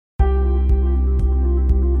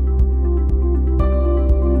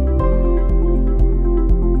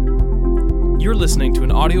listening to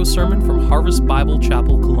an audio sermon from Harvest Bible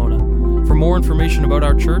Chapel, Kelowna. For more information about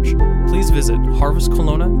our church, please visit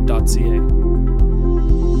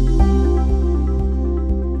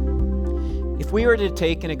harvestkelowna.ca. If we were to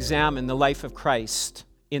take and examine the life of Christ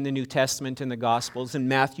in the New Testament and the Gospels, in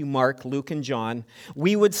Matthew, Mark, Luke, and John,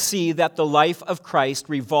 we would see that the life of Christ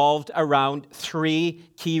revolved around three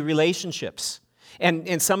key relationships.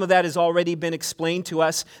 And some of that has already been explained to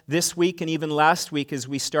us this week and even last week as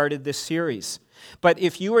we started this series. But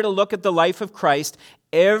if you were to look at the life of Christ,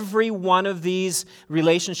 every one of these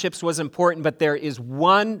relationships was important, but there is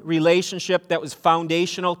one relationship that was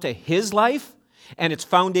foundational to his life, and it's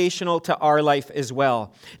foundational to our life as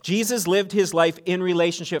well. Jesus lived his life in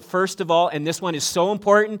relationship first of all, and this one is so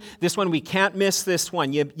important. This one, we can't miss this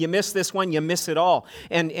one. You miss this one, you miss it all.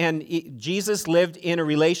 Jesus lived in a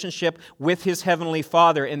relationship with his heavenly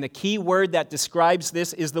Father, and the key word that describes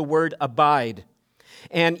this is the word abide.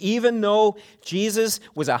 And even though Jesus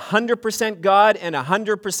was 100% God and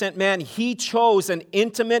 100% man, he chose an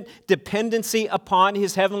intimate dependency upon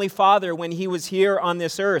his heavenly Father when he was here on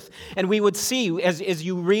this earth. And we would see, as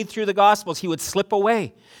you read through the Gospels, he would slip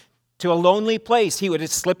away to a lonely place. He would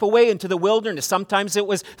slip away into the wilderness. Sometimes it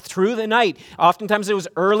was through the night. Oftentimes it was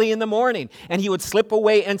early in the morning. And he would slip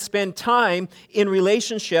away and spend time in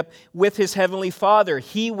relationship with his heavenly Father.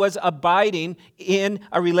 He was abiding in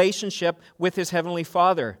a relationship with his heavenly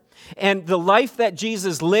Father. And the life that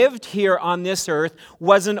Jesus lived here on this earth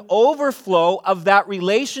was an overflow of that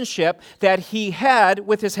relationship that he had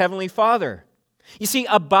with his heavenly Father. You see,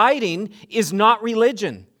 abiding is not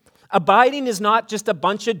religion. Abiding is not just a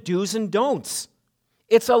bunch of do's and don'ts.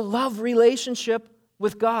 It's a love relationship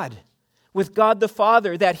with God the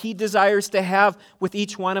Father that he desires to have with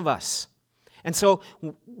each one of us. And so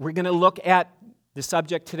we're going to look at the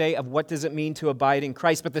subject today of what does it mean to abide in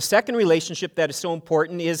Christ. But the second relationship that is so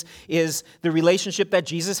important is the relationship that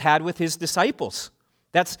Jesus had with his disciples.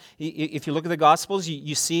 That's, if you look at the Gospels,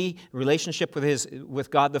 you see relationship with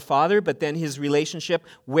God the Father, but then his relationship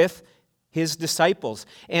with his disciples.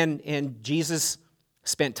 And Jesus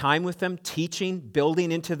spent time with them, teaching, building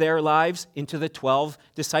into their lives, into the 12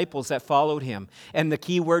 disciples that followed him. And the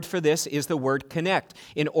key word for this is the word connect.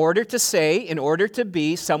 In order to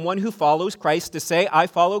be someone who follows Christ, to say, I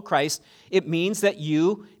follow Christ, it means that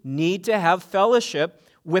you need to have fellowship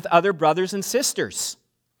with other brothers and sisters.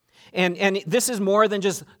 And this is more than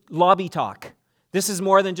just lobby talk. This is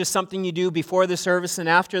more than just something you do before the service and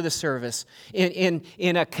after the service.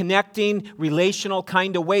 In a connecting, relational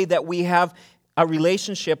kind of way that we have a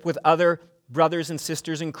relationship with other brothers and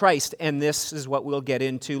sisters in Christ. And this is what we'll get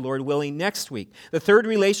into, Lord willing, next week. The third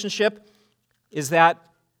relationship is that,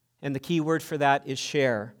 and the key word for that is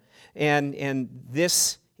share. And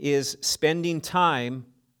this is spending time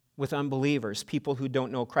with unbelievers, people who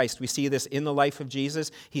don't know Christ. We see this in the life of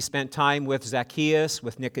Jesus. He spent time with Zacchaeus,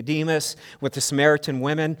 with Nicodemus, with the Samaritan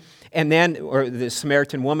woman, or the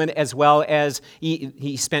Samaritan woman, as well as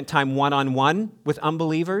he spent time one-on-one with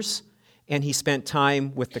unbelievers, and he spent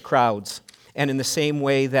time with the crowds. And in the same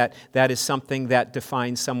way that is something that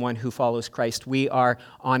defines someone who follows Christ, we are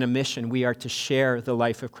on a mission. We are to share the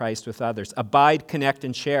life of Christ with others. Abide, connect,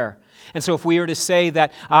 and share. And so if we were to say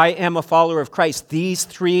that I am a follower of Christ, these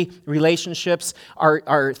three relationships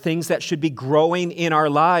are things that should be growing in our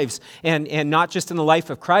lives, and not just in the life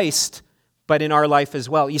of Christ, but in our life as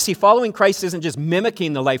well. You see, following Christ isn't just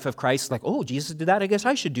mimicking the life of Christ, like, oh, Jesus did that, I guess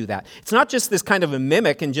I should do that. It's not just this kind of a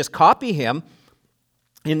mimic and just copy him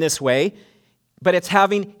in this way, but it's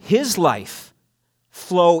having his life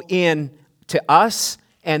flow in to us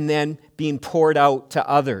and then being poured out to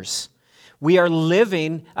others. We are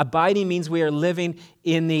living, abiding means we are living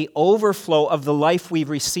in the overflow of the life we've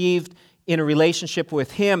received in a relationship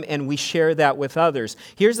with him, and we share that with others.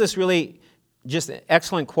 Here's this really just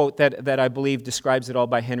excellent quote that I believe describes it all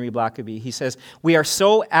by Henry Blackaby. He says, we are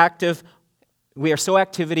so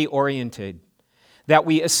activity-oriented that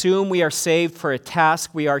we assume we are saved for a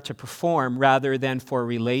task we are to perform rather than for a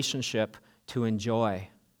relationship to enjoy.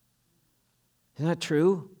 Isn't that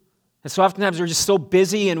true? And so oftentimes we're just so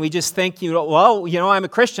busy and we just think, I'm a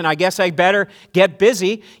Christian. I guess I better get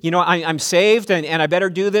busy. I'm saved and I better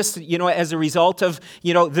do this, as a result of,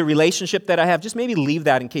 the relationship that I have. Just maybe leave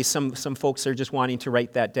that in case some folks are just wanting to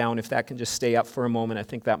write that down. If that can just stay up for a moment, I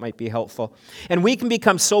think that might be helpful. And we can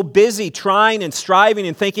become so busy trying and striving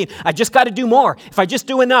and thinking, I just got to do more. If I just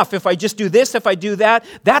do enough, if I just do this, if I do that,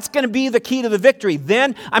 that's going to be the key to the victory.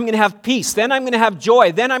 Then I'm going to have peace. Then I'm going to have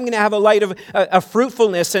joy. Then I'm going to have a light of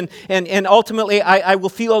fruitfulness and and ultimately I will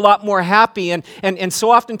feel a lot more happy. And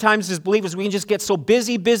so oftentimes as believers, we can just get so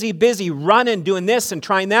busy, running, doing this and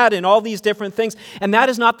trying that and all these different things. And that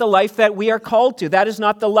is not the life that we are called to. That is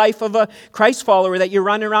not the life of a Christ follower, that you're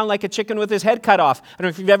running around like a chicken with his head cut off. I don't know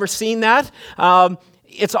if you've ever seen that.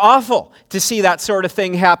 It's awful to see that sort of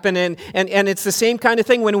thing happen. And it's the same kind of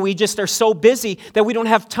thing when we just are so busy that we don't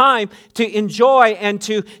have time to enjoy and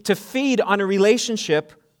to feed on a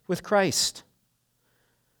relationship with Christ.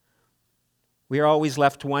 We are always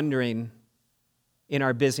left wondering in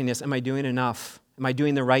our busyness, am I doing enough? Am I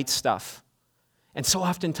doing the right stuff? And so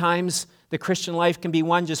oftentimes, the Christian life can be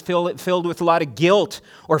one just filled with a lot of guilt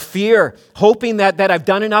or fear, hoping that I've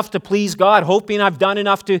done enough to please God, hoping I've done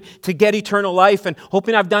enough to get eternal life, and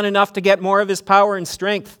hoping I've done enough to get more of His power and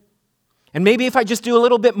strength. And maybe if I just do a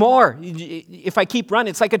little bit more, if I keep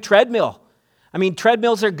running, it's like a treadmill. I mean,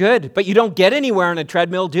 treadmills are good, but you don't get anywhere on a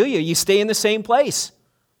treadmill, do you? You stay in the same place.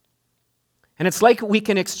 And it's like we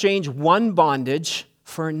can exchange one bondage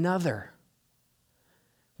for another.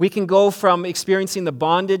 We can go from experiencing the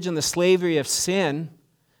bondage and the slavery of sin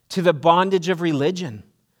to the bondage of religion,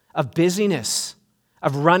 of busyness,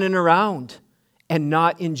 of running around and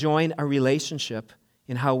not enjoying a relationship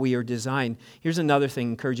in how we are designed. Here's another thing,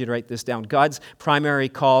 I encourage you to write this down. God's primary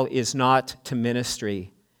call is not to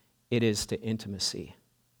ministry, it is to intimacy.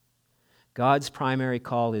 God's primary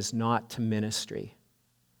call is not to ministry,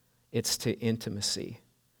 it's to intimacy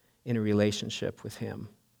in a relationship with Him.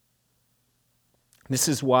 This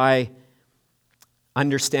is why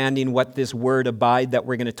understanding what this word abide that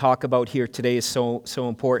we're going to talk about here today is so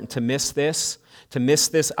important. To miss this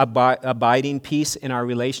abiding piece in our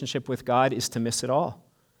relationship with God is to miss it all.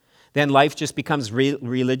 Then life just becomes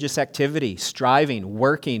religious activity, striving,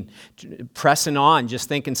 working, pressing on, just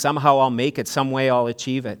thinking somehow I'll make it, some way I'll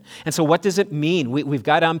achieve it. And so what does it mean? We've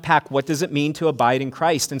got to unpack what does it mean to abide in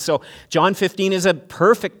Christ. And so John 15 is a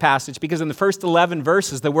perfect passage because in the first 11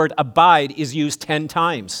 verses, the word abide is used 10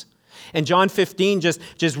 times. And John 15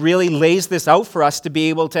 just really lays this out for us to be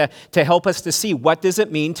able to help us to see what does it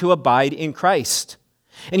mean to abide in Christ.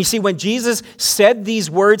 And you see, when Jesus said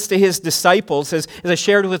these words to His disciples, as I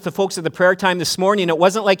shared with the folks at the prayer time this morning, it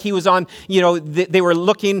wasn't like He was on, they were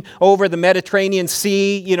looking over the Mediterranean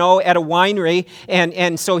Sea, at a winery.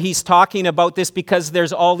 And so He's talking about this because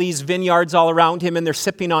there's all these vineyards all around Him and they're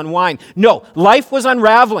sipping on wine. No, life was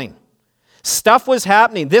unraveling. Stuff was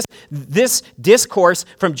happening. This discourse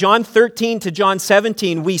from John 13 to John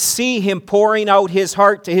 17, we see Him pouring out His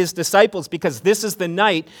heart to His disciples because this is the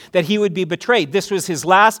night that He would be betrayed. This was His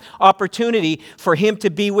last opportunity for Him to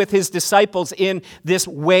be with His disciples in this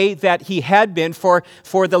way that He had been for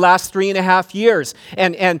the last 3.5 years.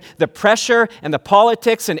 And the pressure and the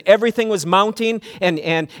politics and everything was mounting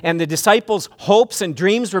and the disciples' hopes and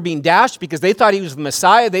dreams were being dashed because they thought He was the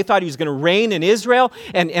Messiah. They thought He was going to reign in Israel.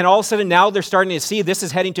 And all of a sudden now they're starting to see this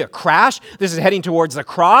is heading to a crash. This is heading towards the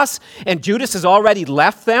cross. And Judas has already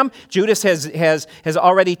left them. Judas has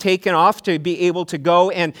already taken off to be able to go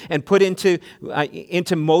and put into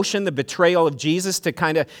motion the betrayal of Jesus to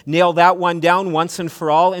kind of nail that one down once and for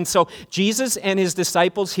all. And so Jesus and His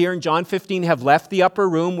disciples here in John 15 have left the upper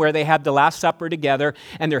room where they had the Last Supper together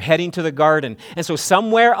and they're heading to the garden. And so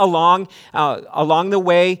somewhere along the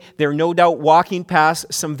way, they're no doubt walking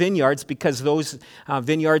past some vineyards because those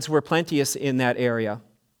vineyards were plenteous in that area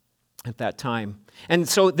at that time. And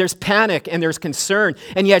so there's panic and there's concern.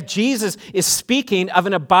 And yet Jesus is speaking of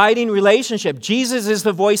an abiding relationship. Jesus is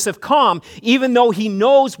the voice of calm, even though He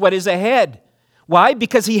knows what is ahead. Why?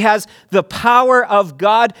 Because He has the power of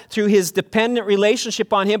God through His dependent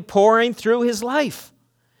relationship on Him pouring through His life.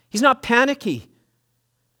 He's not panicky.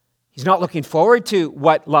 He's not looking forward to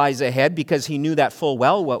what lies ahead because He knew that full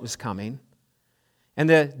well what was coming. And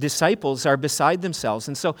the disciples are beside themselves.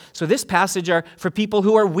 And so this passage are for people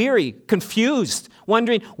who are weary, confused,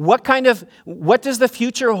 wondering what does the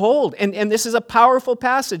future hold? And this is a powerful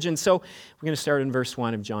passage. And so we're going to start in verse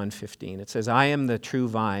 1 of John 15. It says, I am the true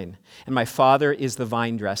vine, and my Father is the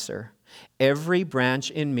vine dresser. Every branch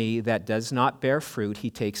in me that does not bear fruit, He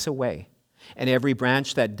takes away. And every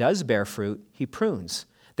branch that does bear fruit, He prunes,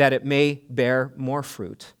 that it may bear more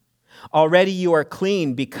fruit. Already you are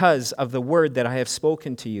clean because of the word that I have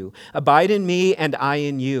spoken to you. Abide in me and I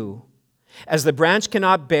in you. As the branch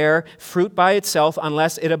cannot bear fruit by itself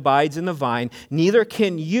unless it abides in the vine, neither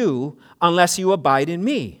can you unless you abide in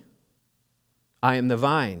me. I am the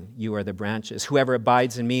vine, you are the branches. Whoever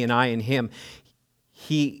abides in me and I in him,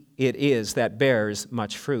 he it is that bears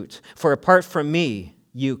much fruit. For apart from me,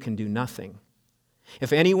 you can do nothing.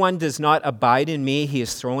 If anyone does not abide in me, he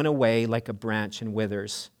is thrown away like a branch and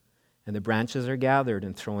withers. And the branches are gathered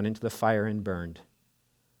and thrown into the fire and burned.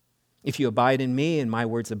 If you abide in me and my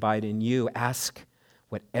words abide in you, ask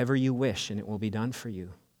whatever you wish and it will be done for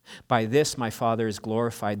you. By this my Father is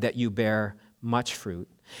glorified, that you bear much fruit,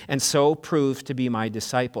 and so prove to be my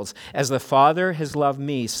disciples. As the Father has loved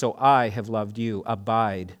me, so I have loved you.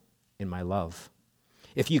 Abide in my love.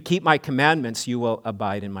 If you keep my commandments, you will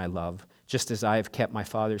abide in my love, just as I have kept my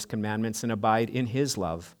Father's commandments and abide in his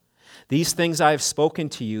love. These things I have spoken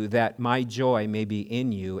to you, that my joy may be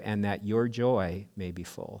in you and that your joy may be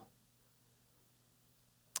full.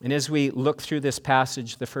 And as we look through this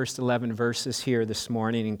passage, the first 11 verses here this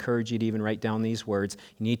morning, I encourage you to even write down these words.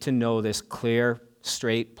 You need to know this clear,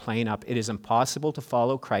 straight, plain up. It is impossible to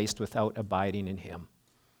follow Christ without abiding in him.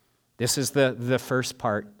 This is the first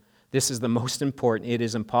part. This is the most important. It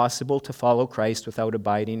is impossible to follow Christ without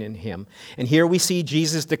abiding in him. And here we see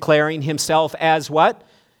Jesus declaring himself as what?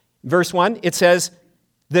 Verse 1, it says,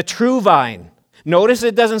 the true vine. Notice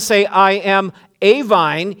it doesn't say, I am a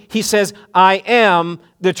vine. He says, I am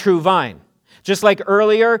the true vine. Just like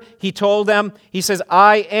earlier, he told them, he says,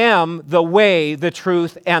 I am the way, the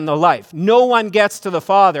truth, and the life. No one gets to the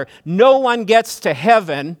Father. No one gets to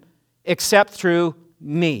heaven except through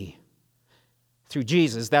me. Through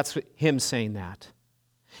Jesus. That's him saying that.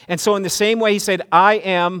 And so in the same way, he said, I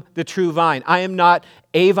am the true vine. I am not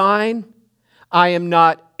a vine. I am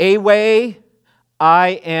not a way. I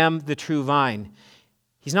am the true vine.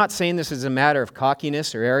 He's not saying this is a matter of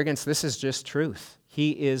cockiness or arrogance. This is just truth.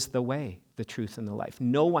 He is the way, the truth, and the life.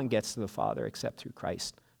 No one gets to the Father except through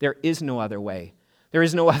Christ. There is no other way. There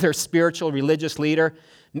is no other spiritual, religious leader.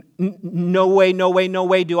 No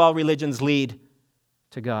way do all religions lead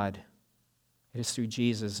to God. It is through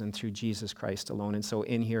Jesus and through Jesus Christ alone. And so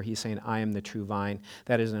in here he's saying, I am the true vine.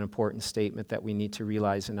 That is an important statement that we need to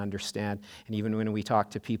realize and understand. And even when we talk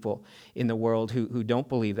to people in the world who don't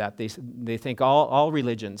believe that, they think all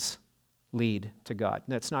religions lead to God.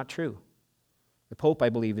 That's not true. The Pope, I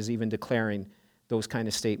believe, is even declaring those kind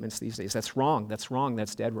of statements these days. That's wrong. That's wrong.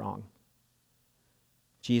 That's dead wrong.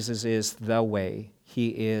 Jesus is the way. He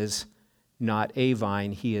is not a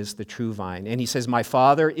vine, he is the true vine. And he says, my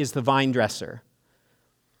Father is the vine dresser.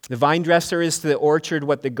 The vine dresser is to the orchard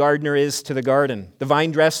what the gardener is to the garden. The vine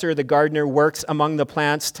dresser, the gardener, works among the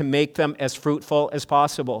plants to make them as fruitful as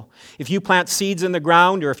possible. If you plant seeds in the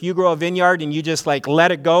ground, or if you grow a vineyard and you just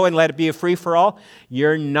let it go and let it be a free-for-all,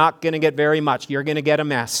 you're not going to get very much. You're going to get a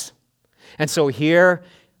mess. And so here,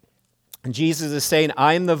 Jesus is saying,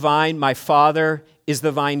 I am the vine, my Father is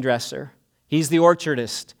the vine dresser. He's the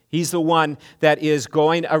orchardist. He's the one that is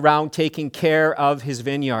going around taking care of his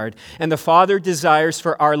vineyard. And the Father desires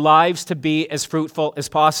for our lives to be as fruitful as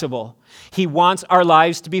possible. He wants our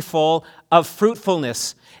lives to be full of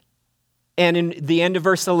fruitfulness. And in the end of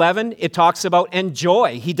verse 11, it talks about and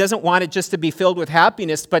joy. He doesn't want it just to be filled with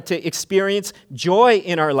happiness, but to experience joy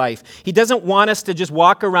in our life. He doesn't want us to just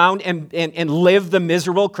walk around and live the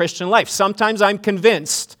miserable Christian life. Sometimes I'm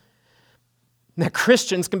convinced that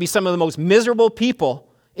Christians can be some of the most miserable people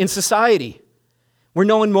in society. We're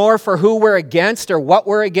known more for who we're against or what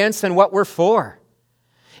we're against than what we're for.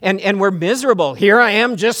 And we're miserable. Here I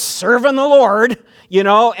am just serving the Lord,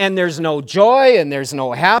 and there's no joy and there's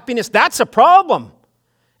no happiness. That's a problem.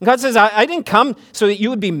 And God says, I didn't come so that you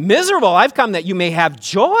would be miserable. I've come that you may have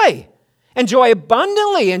joy, and joy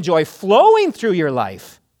abundantly, and joy flowing through your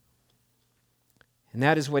life. And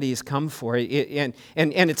that is what he has come for. And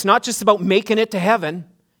it's not just about making it to heaven.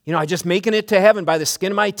 Just making it to heaven by the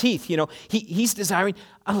skin of my teeth. He's desiring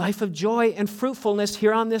a life of joy and fruitfulness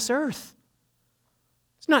here on this earth.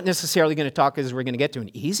 It's not necessarily going to talk as we're going to get to an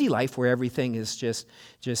easy life where everything is just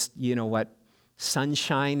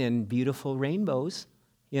sunshine and beautiful rainbows.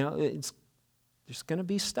 There's going to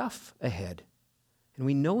be stuff ahead. And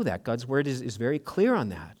we know that. God's word is very clear on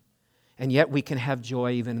that. And yet we can have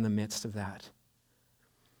joy even in the midst of that.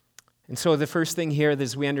 And so the first thing here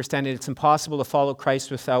is we understand that it's impossible to follow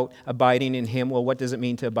Christ without abiding in him. Well, what does it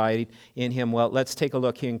mean to abide in him? Well, let's take a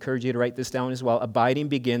look here. I encourage you to write this down as well. Abiding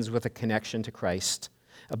begins with a connection to Christ.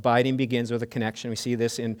 Abiding begins with a connection. We see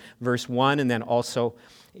this in verse 1 and then also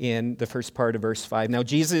in the first part of verse 5. Now,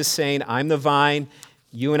 Jesus is saying, I'm the vine,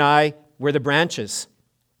 you and I, we're the branches.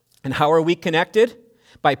 And how are we connected?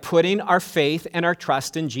 By putting our faith and our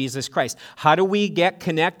trust in Jesus Christ. How do we get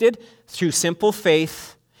connected? Through simple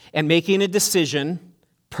faith and making a decision,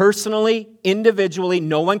 personally, individually,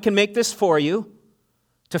 no one can make this for you,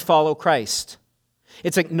 to follow Christ.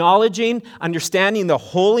 It's acknowledging, understanding the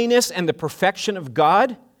holiness and the perfection of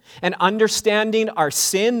God, and understanding our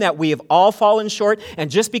sin, that we have all fallen short,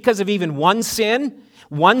 and just because of even one sin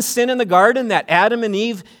in the garden that Adam and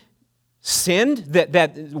Eve sinned,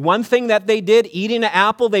 that one thing that they did, eating an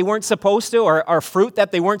apple they weren't supposed to, or fruit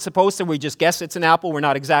that they weren't supposed to, we just guess it's an apple, we're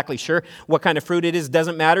not exactly sure what kind of fruit it is,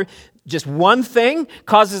 doesn't matter. Just one thing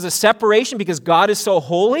causes a separation because God is so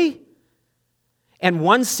holy. And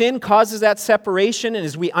one sin causes that separation, and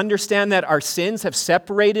as we understand that our sins have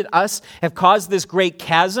separated us, have caused this great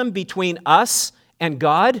chasm between us and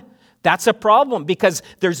God, that's a problem because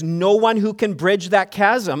there's no one who can bridge that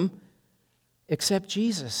chasm except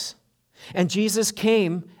Jesus. And Jesus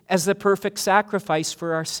came as the perfect sacrifice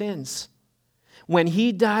for our sins. When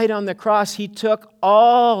he died on the cross, he took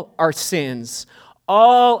all our sins,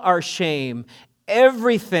 all our shame,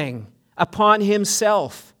 everything upon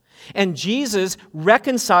himself. And Jesus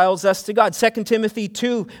reconciles us to God. 2 Timothy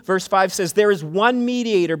 2, verse 5 says, there is one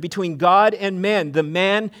mediator between God and men, the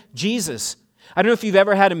man Jesus. I don't know if you've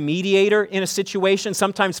ever had a mediator in a situation.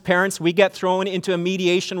 Sometimes parents, we get thrown into a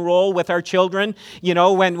mediation role with our children. You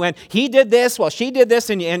know, when he did this, well, she did this,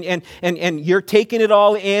 and you're taking it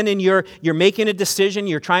all in, and you're making a decision.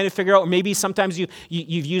 You're trying to figure out, or maybe sometimes you've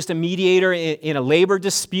used a mediator in a labor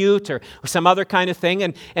dispute or some other kind of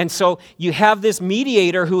thing. And so you have this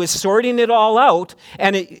mediator who is sorting it all out,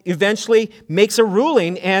 and it eventually makes a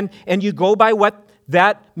ruling, and you go by what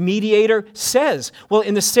that mediator says. Well,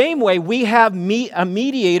 in the same way, we have a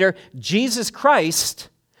mediator, Jesus Christ,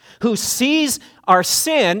 who sees our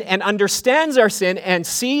sin and understands our sin and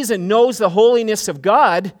sees and knows the holiness of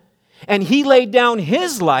God, and he laid down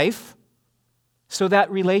his life so that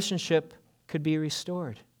relationship could be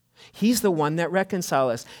restored. He's the one that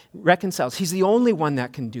reconciles. He's the only one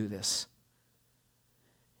that can do this.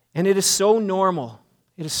 And it is so normal.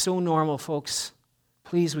 It is so normal, folks.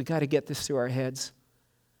 Please, we got to get this through our heads.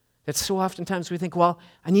 That so oftentimes we think, well,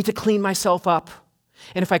 I need to clean myself up.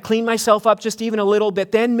 And if I clean myself up just even a little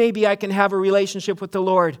bit, then maybe I can have a relationship with the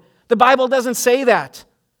Lord. The Bible doesn't say that.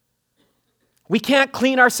 We can't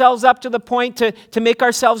clean ourselves up to the point to make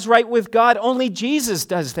ourselves right with God. Only Jesus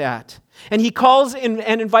does that. And he calls and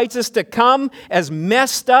invites us to come as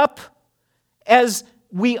messed up as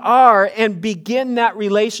we are and begin that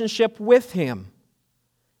relationship with him.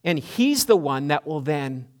 And he's the one that will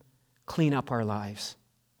then clean up our lives.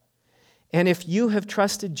 And if you have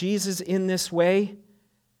trusted Jesus in this way,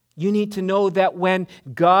 you need to know that when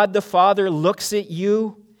God the Father looks at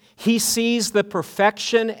you, he sees the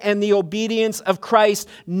perfection and the obedience of Christ,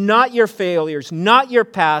 not your failures, not your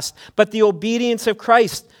past, but the obedience of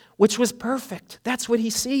Christ, which was perfect. That's what he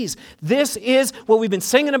sees. This is what we've been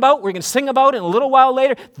singing about. We're going to sing about it in a little while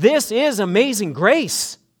later. This is amazing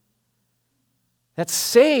grace that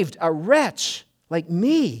saved a wretch like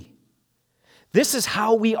me. This is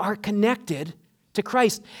how we are connected to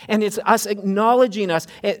Christ. And it's us acknowledging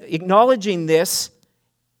this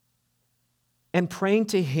and praying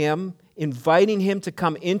to him, inviting him to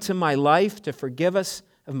come into my life to forgive us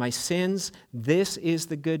of my sins. This is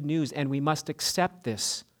the good news, and we must accept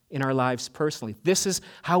this in our lives personally. This is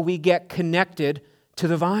how we get connected to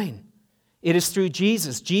the vine. It is through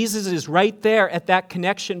Jesus. Jesus is right there at that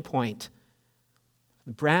connection point.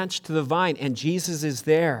 The branch to the vine, and Jesus is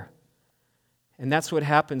there. And that's what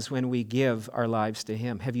happens when we give our lives to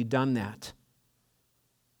him. Have you done that?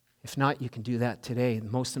 If not, you can do that today. The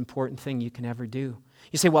most important thing you can ever do.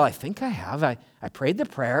 You say, well, I think I have. I prayed the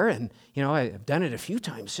prayer, and I've done it a few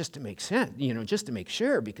times just to make sense, just to make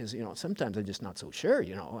sure, because sometimes I'm just not so sure,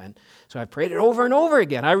 and so I prayed it over and over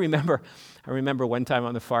again. I remember one time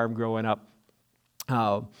on the farm growing up,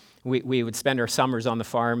 we would spend our summers on the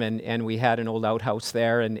farm, and we had an old outhouse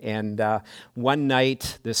there. And one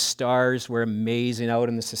night, the stars were amazing out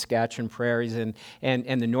in the Saskatchewan prairies, and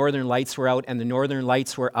the northern lights were out, and the northern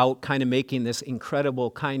lights were out kind of making this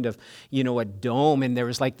incredible kind of, a dome, and there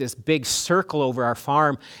was like this big circle over our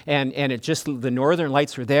farm, and it just, the northern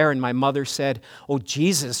lights were there, and my mother said, oh,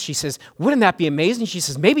 Jesus, she says, wouldn't that be amazing? She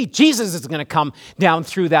says, maybe Jesus is going to come down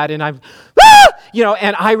through that, and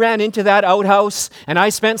and I ran into that outhouse, and I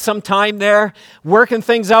spent some time there working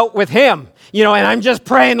things out with him, and I'm just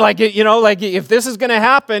praying like if this is going to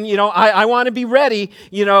happen, I want to be ready,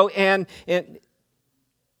 and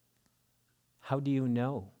how do you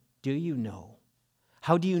know? Do you know?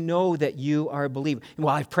 How do you know that you are a believer?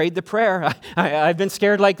 Well, I've prayed the prayer. I've been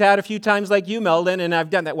scared like that a few times like you, Meldon, and I've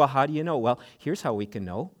done that. Well, how do you know? Well, here's how we can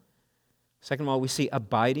know. Second of all, we see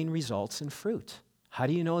abiding results in fruit. How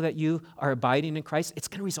do you know that you are abiding in Christ? It's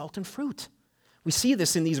going to result in fruit. We see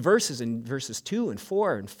this in these verses, in verses 2 and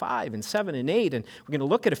 4 and 5 and 7 and 8, and we're going to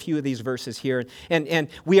look at a few of these verses here. And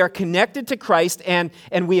we are connected to Christ, and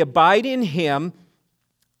we abide in him,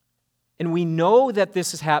 and we know that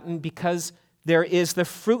this has happened because there is the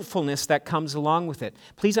fruitfulness that comes along with it.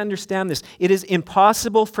 Please understand this. It is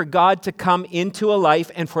impossible for God to come into a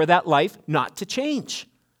life and for that life not to change.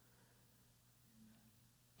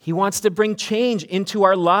 He wants to bring change into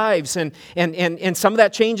our lives, and some of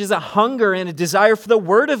that change is a hunger and a desire for the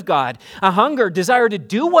Word of God, a hunger, a desire to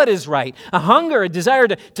do what is right, a hunger, a desire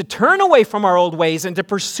to turn away from our old ways and to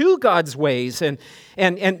pursue God's ways. And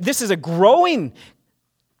this is a growing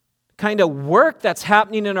kind of work that's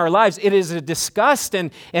happening in our lives. It is a disgust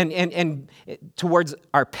and towards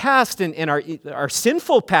our past and our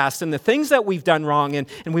sinful past and the things that we've done wrong, and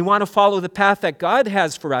we want to follow the path that God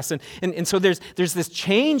has for us. And so there's this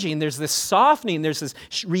changing, there's this softening, there's this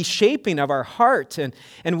reshaping of our heart,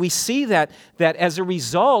 and we see that as a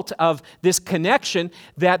result of this connection,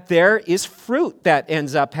 that there is fruit that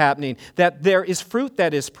ends up happening, that there is fruit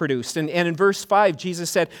that is produced. And in verse 5, Jesus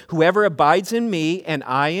said, "Whoever abides in me and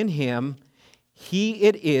I in him, he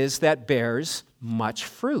it is that bears much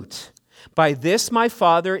fruit. By this my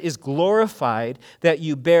Father is glorified, that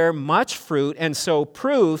you bear much fruit, and so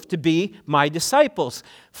prove to be my disciples."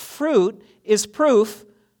 Fruit is proof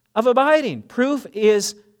of abiding. Fruit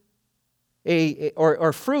is a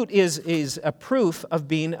proof of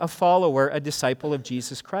being a follower, a disciple of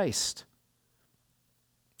Jesus Christ.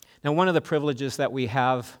 Now, one of the privileges that we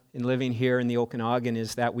have in living here in the Okanagan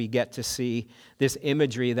is that we get to see this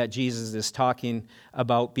imagery that Jesus is talking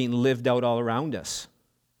about being lived out all around us.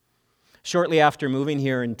 Shortly after moving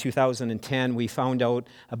here in 2010, we found out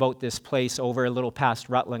about this place over a little past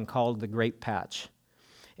Rutland called the Grape Patch.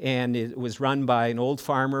 And it was run by an old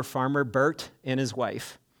farmer, Farmer Bert, and his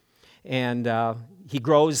wife. And he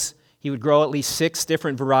would grow at least 6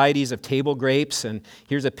 different varieties of table grapes, and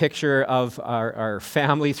here's a picture of our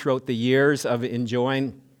family throughout the years of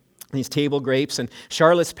enjoying these table grapes. And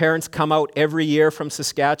Charlotte's parents come out every year from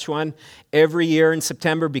Saskatchewan, every year in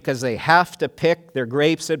September, because they have to pick their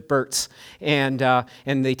grapes at Bert's, and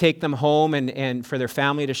they take them home and for their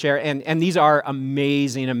family to share. And these are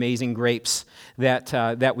amazing, amazing grapes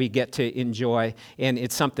that we get to enjoy, and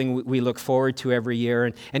it's something we look forward to every year.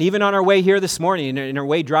 And even on our way here this morning, in our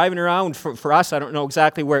way driving around, for us, I don't know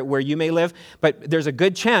exactly where you may live, but there's a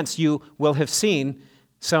good chance you will have seen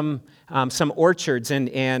some orchards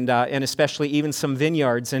and especially even some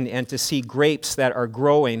vineyards, and to see grapes that are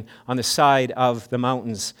growing on the side of the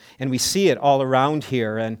mountains, and we see it all around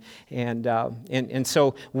here, and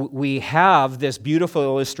so we have this beautiful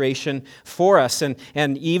illustration for us,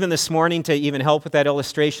 and even this morning, to even help with that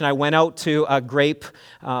illustration, I went out to a grape.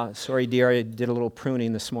 Sorry, dear, I did a little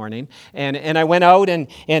pruning this morning, and I went out and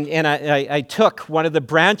I took one of the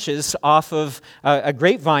branches off of a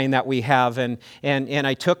grapevine that we have, and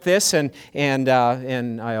I took this. And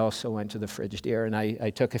I also went to the fridge, dear, and I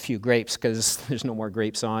took a few grapes because there's no more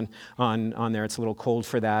grapes on there. It's a little cold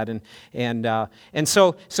for that. And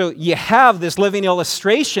so you have this living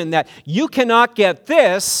illustration that you cannot get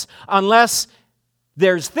this unless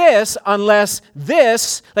there's this, unless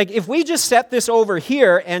this. Like, if we just set this over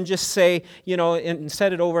here and just say, and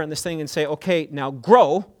set it over on this thing and say, okay, now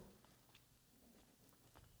grow.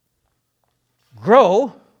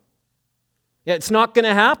 Yeah, it's not going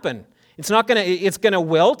to happen. It's going to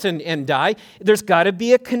wilt and die. There's got to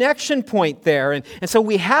be a connection point there. And so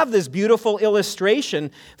we have this beautiful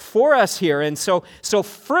illustration for us here. And so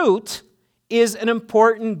fruit is an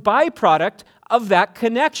important byproduct of that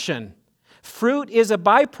connection. Fruit is a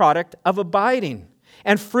byproduct of abiding.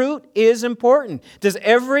 And fruit is important. Does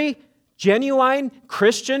every genuine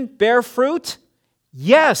Christian bear fruit?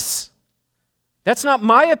 Yes. That's not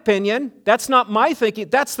my opinion. That's not my thinking.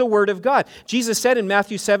 That's the Word of God. Jesus said in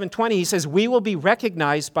Matthew 7:20, he says, "We will be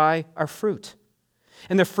recognized by our fruit."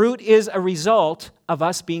 And the fruit is a result of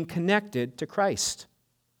us being connected to Christ.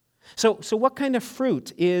 So what kind of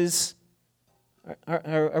fruit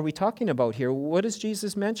are we talking about here? What is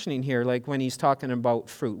Jesus mentioning here, like when he's talking about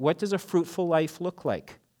fruit? What does a fruitful life look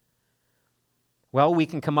like? Well, we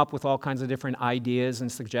can come up with all kinds of different ideas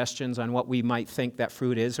and suggestions on what we might think that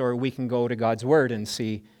fruit is, or we can go to God's Word and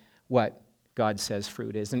see what God says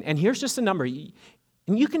fruit is. And here's just a number.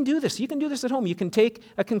 And you can do this. You can do this at home. You can take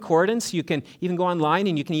a concordance. You can even go online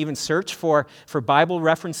and you can even search for Bible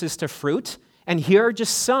references to fruit. And here are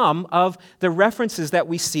just some of the references that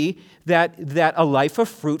we see that a life of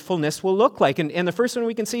fruitfulness will look like. And the first one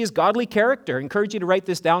we can see is godly character. I encourage you to write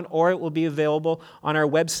this down, or it will be available on our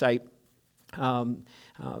website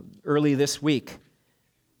early this week.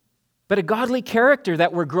 But a godly character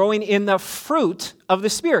that we're growing in the fruit of the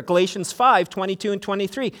Spirit. Galatians 5:22 and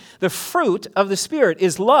 23. The fruit of the Spirit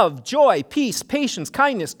is love, joy, peace, patience,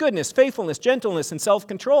 kindness, goodness, faithfulness, gentleness, and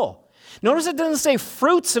self-control. Notice it doesn't say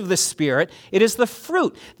fruits of the Spirit. It is the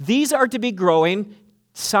fruit. These are to be growing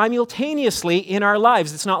simultaneously in our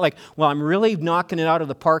lives. It's not like, well, I'm really knocking it out of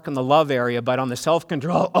the park in the love area, but on the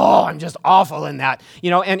self-control, I'm just awful in that.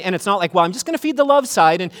 And it's not like, well, I'm just going to feed the love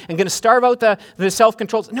side and going to starve out the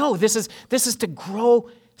self-control. No, this is to grow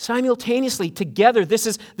simultaneously together. This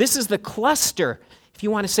is the cluster. If you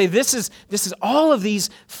want to say this is all of these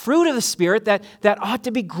fruit of the Spirit that ought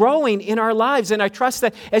to be growing in our lives. And I trust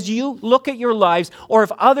that as you look at your lives, or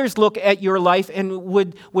if others look at your life and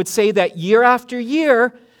would say that year after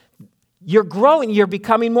year, you're growing, you're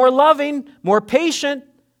becoming more loving, more patient,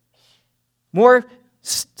 more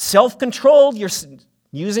self-controlled, you're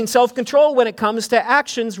using self-control when it comes to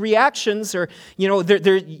actions, reactions, or,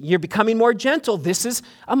 you're becoming more gentle. This is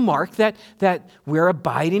a mark that we're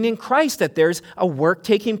abiding in Christ, that there's a work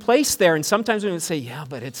taking place there. And sometimes we would say, yeah,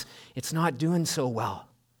 but it's not doing so well.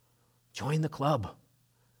 Join the club.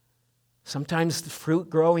 Sometimes the fruit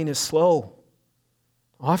growing is slow.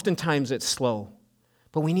 Oftentimes it's slow.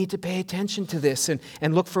 But we need to pay attention to this and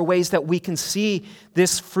look for ways that we can see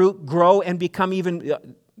this fruit grow and become even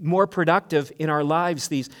more productive in our lives,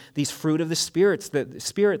 these fruit of the Spirit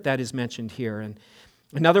that is mentioned here. And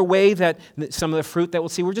another way that some of the fruit that we'll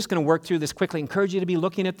see, we're just going to work through this quickly. I encourage you to be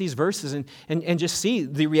looking at these verses and just see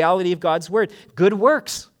the reality of God's Word. Good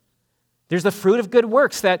works. There's the fruit of good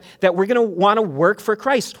works that we're going to want to work for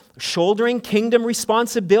Christ. Shouldering kingdom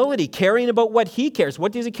responsibility, caring about what He cares.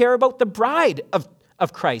 What does He care about? The bride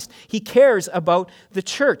of Christ. He cares about the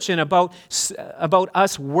church and about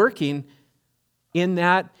us working in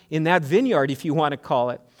that vineyard, if you want to call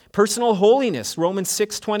it. Personal holiness, Romans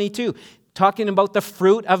 6:22, talking about the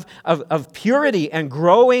fruit of purity and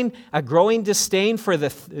a growing disdain for the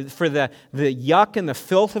yuck and the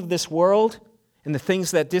filth of this world and the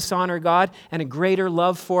things that dishonor God, and a greater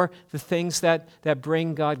love for the things that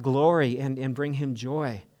bring God glory and bring Him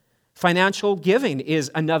joy. Financial giving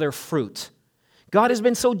is another fruit. God has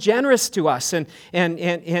been so generous to us, and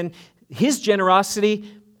His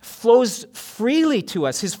generosity flows freely to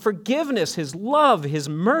us. His forgiveness, His love, His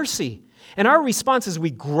mercy. And our response as we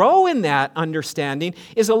grow in that understanding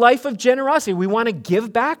is a life of generosity. We want to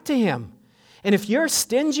give back to Him. And if you're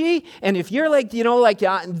stingy, and if you're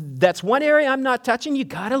that's one area I'm not touching, you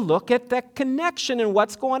got to look at that connection and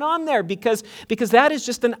what's going on there, because that is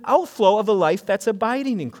just an outflow of a life that's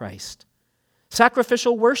abiding in Christ.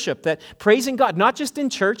 Sacrificial worship, that praising God, not just in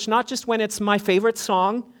church, not just when it's my favorite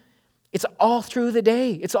song. It's all through the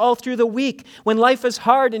day. It's all through the week. When life is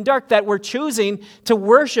hard and dark, that we're choosing to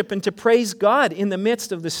worship and to praise God in the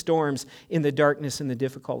midst of the storms, in the darkness and the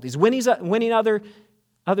difficulties. Winning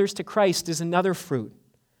others to Christ is another fruit.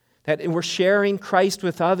 That we're sharing Christ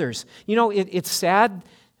with others. It's sad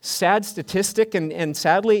statistic, and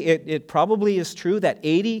sadly, it probably is true that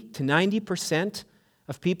 80 to 90%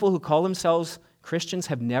 of people who call themselves Christians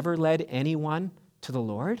have never led anyone to the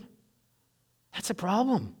Lord. That's a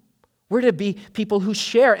problem. We're to be people who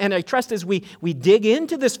share. And I trust as we dig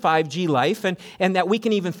into this 5G life and that we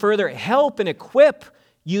can even further help and equip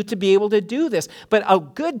you to be able to do this. But a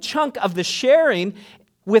good chunk of the sharing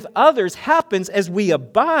with others happens as we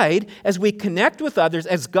abide, as we connect with others,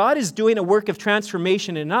 as God is doing a work of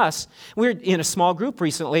transformation in us. We were in a small group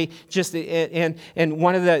recently, and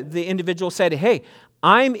one of the individuals said, hey,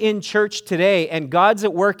 I'm in church today, and God's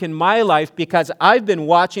at work in my life because I've been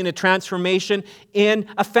watching a transformation in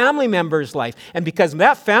a family member's life. And because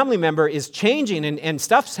that family member is changing and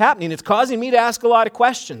stuff's happening, it's causing me to ask a lot of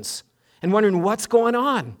questions and wondering what's going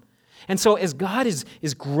on. And so as God is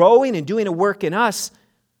growing and doing a work in us,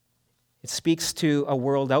 it speaks to a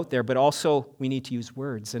world out there, but also we need to use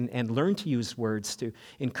words and learn to use words to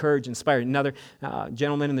encourage, inspire. Another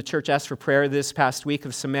gentleman in the church asked for prayer this past week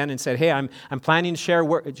of some men and said, hey, I'm planning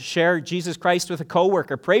to share Jesus Christ with a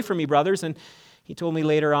coworker. Pray for me, brothers. And he told me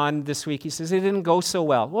later on this week, he says, it didn't go so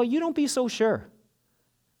well. Well, you don't be so sure.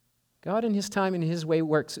 God in His time and His way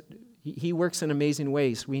works. He works in amazing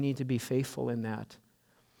ways. We need to be faithful in that.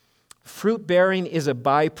 Fruit bearing is a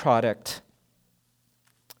byproduct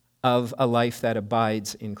of a life that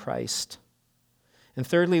abides in Christ. And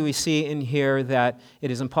thirdly, we see in here that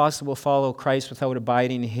it is impossible to follow Christ without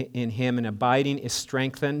abiding in Him, and abiding is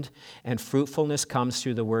strengthened, and fruitfulness comes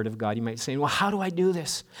through the Word of God. You might say, well, how do I do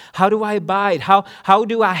this? How do I abide? How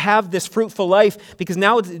do I have this fruitful life? Because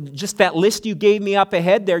now just that list you gave me up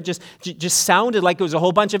ahead there just sounded like it was a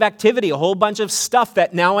whole bunch of activity, a whole bunch of stuff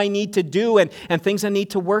that now I need to do and things I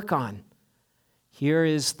need to work on. Here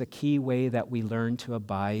is the key way that we learn to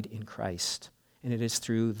abide in Christ, and it is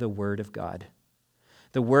through the Word of God.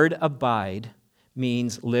 The word abide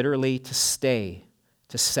means literally to stay,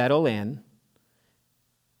 to settle in.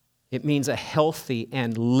 It means a healthy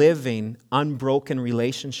and living, unbroken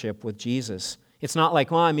relationship with Jesus. It's not like,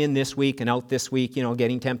 well, I'm in this week and out this week,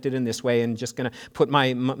 getting tempted in this way and just going to put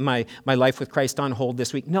my life with Christ on hold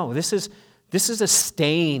this week. No, this is a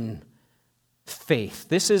staying faith.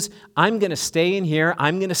 I'm going to stay in here.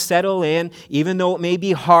 I'm going to settle in, even though it may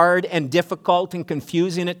be hard and difficult and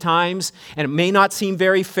confusing at times, and it may not seem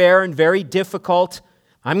very fair and very difficult.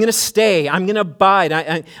 I'm going to stay. I'm going to abide.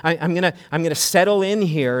 I'm going to settle in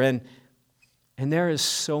here. And there is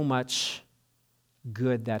so much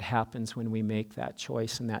good that happens when we make that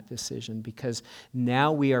choice and that decision, because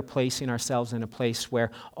now we are placing ourselves in a place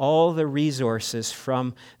where all the resources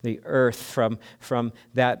from the earth, from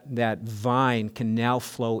that vine, can now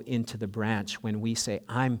flow into the branch when we say,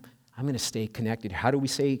 I'm going to stay connected. How do we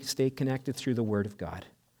say stay connected? Through the Word of God.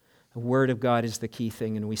 The Word of God is the key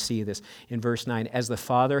thing, and we see this in verse 9. As the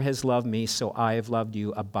Father has loved me, so I have loved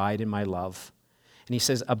you. Abide in my love. And he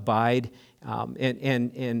says, abide,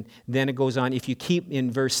 and then it goes on, if you keep, in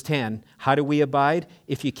verse 10, how do we abide?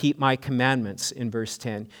 If you keep my commandments, in verse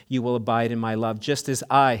 10, you will abide in my love, just as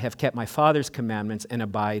I have kept my Father's commandments and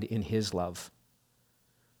abide in his love.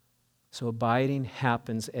 So abiding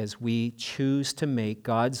happens as we choose to make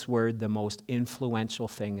God's Word the most influential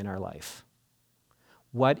thing in our life.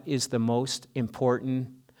 What is the most important,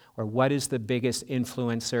 or what is the biggest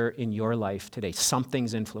influencer in your life today?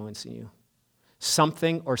 Something's influencing you.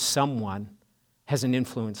 Something or someone has an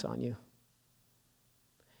influence on you.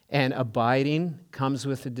 And abiding comes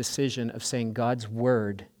with the decision of saying God's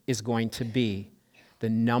Word is going to be the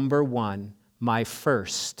number one, my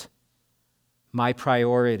first, my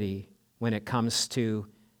priority when it comes to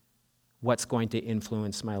what's going to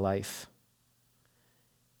influence my life.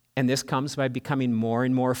 And this comes by becoming more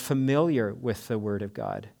and more familiar with the Word of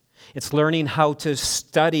God. It's learning how to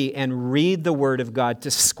study and read the Word of God,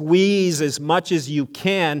 to squeeze as much as you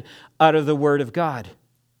can out of the Word of God.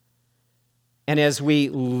 And as we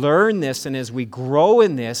learn this and as we grow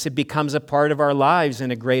in this, it becomes a part of our lives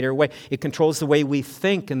in a greater way. It controls the way we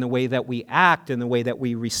think and the way that we act and the way that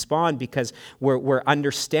we respond, because we're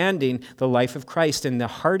understanding the life of Christ and the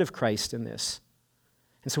heart of Christ in this.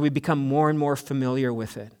 And so we become more and more familiar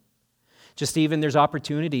with it. Just even there's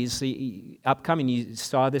opportunities upcoming. You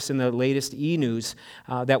saw this in the latest e-news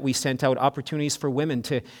that we sent out, opportunities for women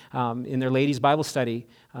to, in their ladies' Bible study,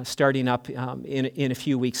 starting up in a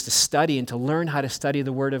few weeks, to study and to learn how to study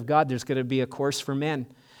the Word of God. There's going to be a course for men.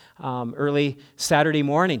 Early Saturday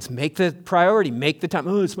mornings, make the priority, make the time.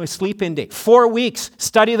 Oh, it's my sleep-in day. 4 weeks,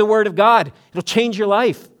 study the Word of God. It'll change your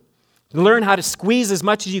life. Learn how to squeeze as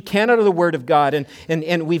much as you can out of the Word of God.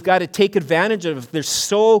 And we've got to take advantage of, there's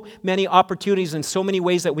so many opportunities and so many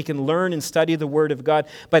ways that we can learn and study the Word of God.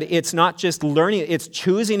 But it's not just learning, it's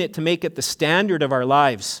choosing it to make it the standard of our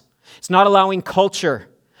lives. It's not allowing culture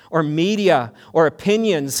or media or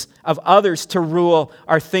opinions of others to rule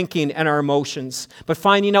our thinking and our emotions, but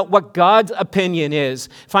finding out what God's opinion is,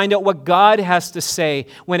 find out what God has to say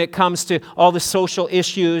when it comes to all the social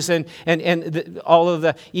issues and all of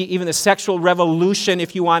the, even the sexual revolution,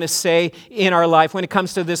 if you want to say, in our life, when it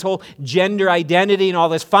comes to this whole gender identity and all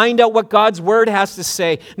this. Find out what God's Word has to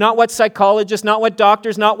say, not what psychologists, not what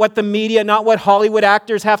doctors, not what the media, not what Hollywood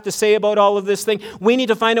actors have to say about all of this thing. We need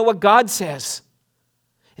to find out what God says.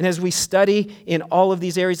 And as we study in all of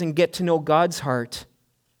these areas and get to know God's heart,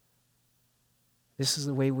 this is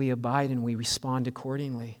the way we abide and we respond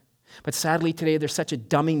accordingly. But sadly today, there's such a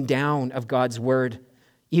dumbing down of God's Word,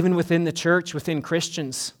 even within the church, within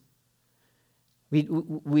Christians.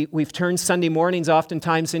 We've turned Sunday mornings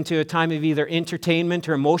oftentimes into a time of either entertainment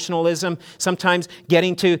or emotionalism, sometimes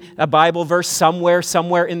getting to a Bible verse somewhere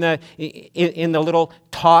in the little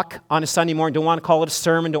talk on a Sunday morning. Don't want to call it a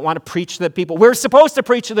sermon, don't want to preach to the people. We're supposed to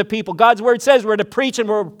preach to the people. God's Word says we're to preach and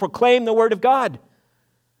we're to proclaim the Word of God.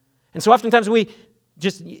 And so oftentimes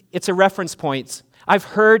it's a reference point. I've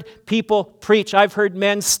heard people preach. I've heard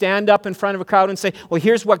men stand up in front of a crowd and say, well,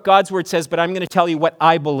 here's what God's Word says, but I'm going to tell you what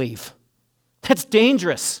I believe. That's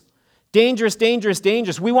dangerous. Dangerous.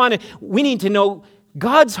 We need to know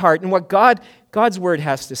God's heart and what God's Word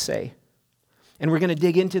has to say. And we're going to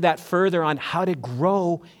dig into that further on how to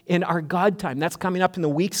grow in our God time. That's coming up in the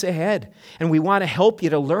weeks ahead. And we want to help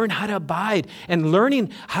you to learn how to abide, and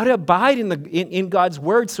learning how to abide in God's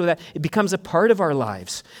Word so that it becomes a part of our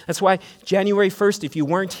lives. That's why January 1st, if you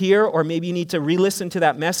weren't here, or maybe you need to re-listen to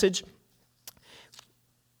that message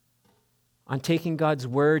on taking God's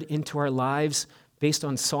Word into our lives based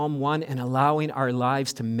on Psalm 1 and allowing our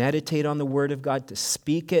lives to meditate on the Word of God, to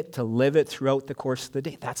speak it, to live it throughout the course of the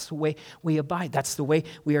day. That's the way we abide. That's the way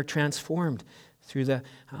we are transformed, through the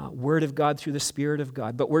Word of God, through the Spirit of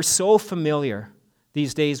God. But we're so familiar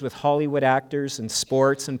these days with Hollywood actors and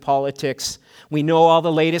sports and politics. We know all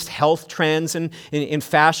the latest health trends in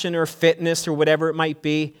fashion or fitness or whatever it might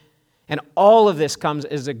be. And all of this comes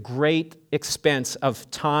as a great expense of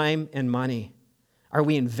time and money. Are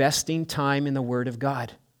we investing time in the Word of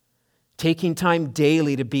God? Taking time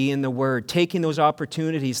daily to be in the Word, taking those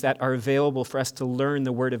opportunities that are available for us to learn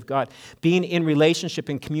the Word of God, being in relationship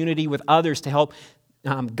and community with others to help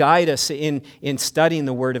guide us in studying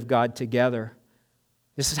the Word of God together.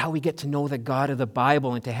 This is how we get to know the God of the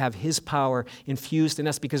Bible and to have His power infused in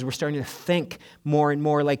us because we're starting to think more and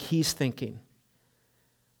more like He's thinking.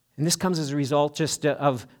 And this comes as a result just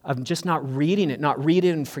of just not reading it, not read it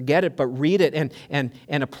and forget it, but read it and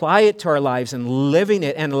apply it to our lives and living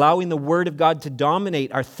it and allowing the Word of God to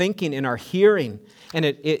dominate our thinking and our hearing. And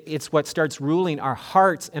it's what starts ruling our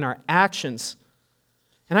hearts and our actions.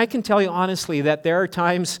 And I can tell you honestly that there are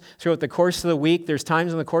times throughout the course of the week, there's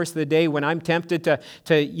times in the course of the day when I'm tempted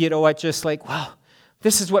to you know what, just like, wow,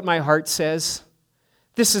 this is what my heart says.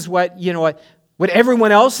 This is what, you know what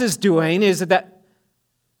everyone else is doing is that.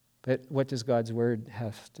 But what does God's Word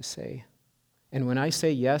have to say? And when I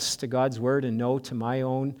say yes to God's Word and no to my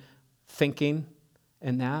own thinking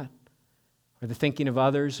and that, or the thinking of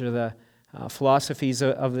others or the philosophies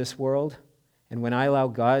of this world, and when I allow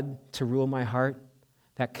God to rule my heart,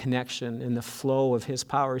 that connection and the flow of His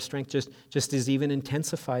power, strength just is even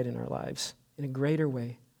intensified in our lives in a greater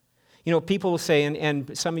way. You know, people will say,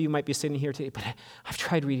 and some of you might be sitting here today, but I've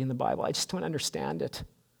tried reading the Bible. I just don't understand it.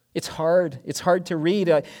 It's hard. It's hard to read.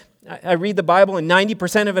 I read the Bible and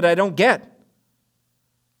 90% of it I don't get.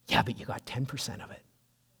 Yeah, but you got 10% of it.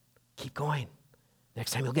 Keep going.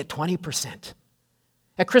 Next time you'll get 20%.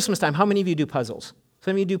 At Christmas time, how many of you do puzzles?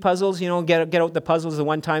 Some of you do puzzles, you know, get out the puzzles the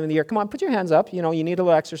one time in the year. Come on, put your hands up. You know, you need a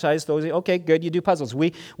little exercise. Those, okay, good, you do puzzles.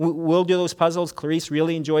 We'll do those puzzles. Clarice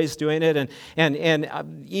really enjoys doing it.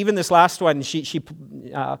 And even this last one, she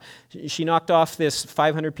knocked off this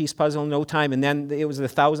 500-piece puzzle in no time, and then it was the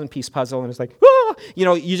 1,000-piece puzzle, and it's like, ah! You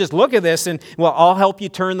know, you just look at this, and, well, I'll help you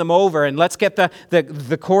turn them over, and let's get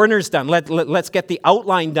the corners done. Let's get the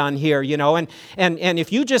outline done here, you know. And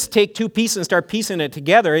if you just take two pieces and start piecing it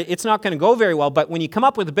together, it's not going to go very well. But when you come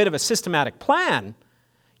up with a bit of a systematic plan,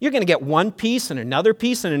 you're going to get one piece and another,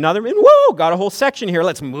 and whoa, got a whole section here.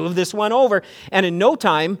 Let's move this one over. And in no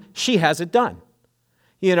time, she has it done.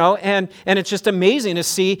 You know, and it's just amazing to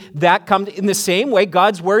see that come in the same way.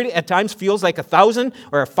 God's Word at times feels like 1,000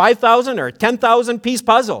 or a 5,000 or a 10,000 piece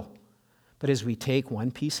puzzle. But as we take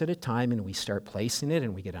one piece at a time and we start placing it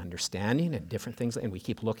and we get understanding and different things, and we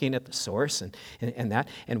keep looking at the source and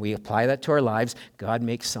we apply that to our lives, God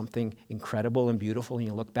makes something incredible and beautiful, and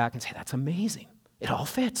you look back and say, that's amazing. It all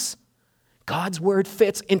fits. God's Word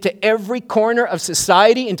fits into every corner of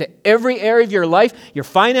society, into every area of your life, your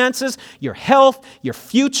finances, your health, your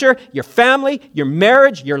future, your family, your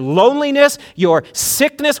marriage, your loneliness, your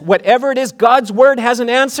sickness, whatever it is, God's Word has an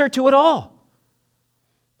answer to it all.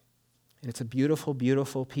 And it's a beautiful,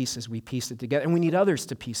 beautiful piece as we piece it together. And we need others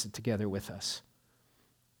to piece it together with us.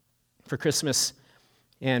 For Christmas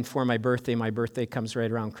and for my birthday comes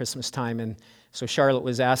right around Christmas time. And so Charlotte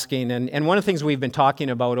was asking, and one of the things we've been talking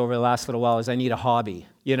about over the last little while is I need a hobby.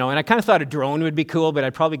 You know, and I kind of thought a drone would be cool, but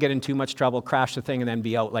I'd probably get in too much trouble, crash the thing, and then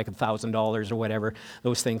be out like $1,000 or whatever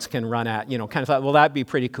those things can run at. You know, kind of thought, well, that'd be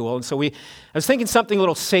pretty cool. And so I was thinking something a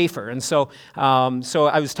little safer. And so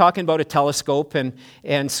I was talking about a telescope,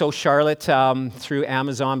 and so Charlotte, through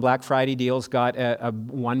Amazon Black Friday deals, got a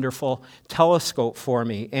wonderful telescope for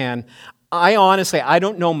me. And I honestly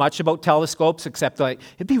don't know much about telescopes except like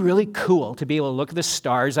it'd be really cool to be able to look at the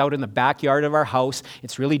stars out in the backyard of our house.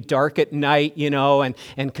 It's really dark at night, you know, and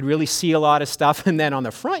could really see a lot of stuff. And then on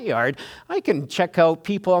the front yard, I can check out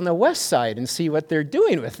people on the west side and see what they're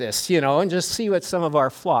doing with this, you know, and just see what some of our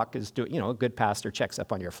flock is doing. You know, a good pastor checks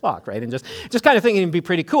up on your flock, right? And just kind of thinking it'd be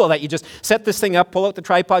pretty cool that you just set this thing up, pull out the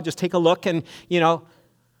tripod, just take a look, and, you know.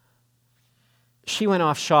 She went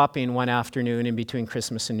off shopping one afternoon in between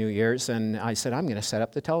Christmas and New Year's, and I said, I'm going to set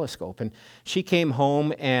up the telescope. And she came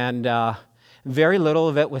home, and very little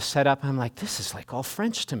of it was set up. I'm like, this is like all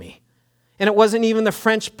French to me. And it wasn't even the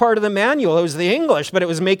French part of the manual. It was the English, but it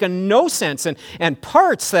was making no sense. And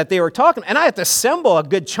parts that they were talking, and I had to assemble a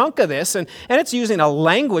good chunk of this, and it's using a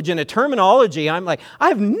language and a terminology. I'm like, I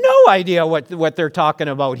have no idea what they're talking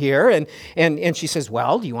about here. And she says,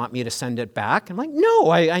 well, do you want me to send it back? I'm like, no,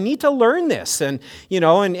 I need to learn this and, you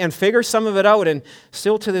know, and figure some of it out. And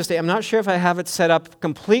still to this day, I'm not sure if I have it set up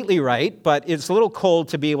completely right, but it's a little cold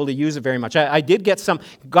to be able to use it very much. I did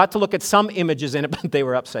got to look at some images in it, but they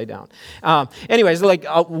were upside down. Anyways,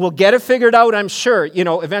 we'll get it figured out, I'm sure,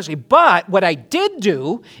 eventually. But what I did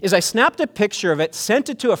do is I snapped a picture of it, sent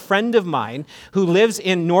it to a friend of mine who lives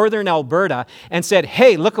in northern Alberta, and said,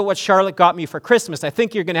 hey, look at what Charlotte got me for Christmas. I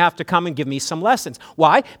think you're going to have to come and give me some lessons.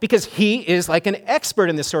 Why? Because he is like an expert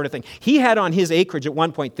in this sort of thing. He had on his acreage at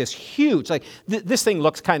one point this huge, this thing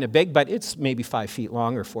looks kind of big, but it's maybe 5 feet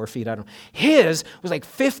long or 4 feet, I don't know. His was like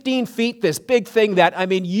 15 feet, this big thing that,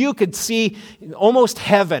 you could see almost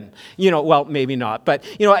heaven. Well, maybe not, but,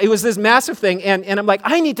 it was this massive thing, and I'm like,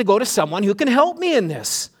 I need to go to someone who can help me in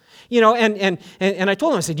this. And I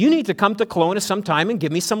told him, I said, you need to come to Kelowna sometime and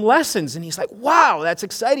give me some lessons. And he's like, wow, that's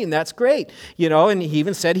exciting, that's great. And he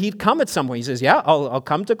even said he'd come at some point. He says, yeah, I'll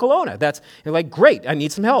come to Kelowna. That's great, I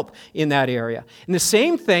need some help in that area. And the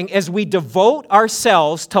same thing, as we devote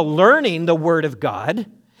ourselves to learning the Word of God,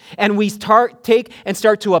 and we start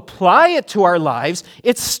to apply it to our lives,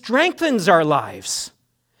 it strengthens our lives.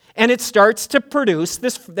 And it starts to produce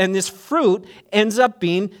this, and this fruit ends up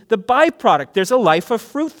being the byproduct. There's a life of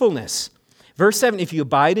fruitfulness. Verse 7, if you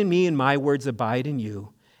abide in me and my words abide in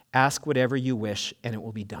you, ask whatever you wish and it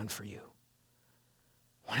will be done for you.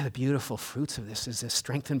 One of the beautiful fruits of this is this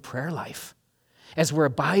strengthened prayer life. As we're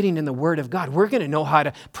abiding in the Word of God, we're going to know how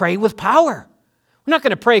to pray with power. We're not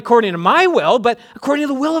going to pray according to my will, but according to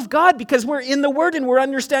the will of God, because we're in the Word and we're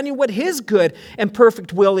understanding what His good and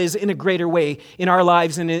perfect will is in a greater way in our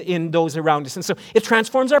lives and in those around us. And so it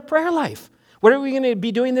transforms our prayer life. What are we going to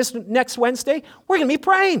be doing this next Wednesday? We're going to be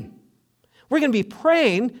praying. We're going to be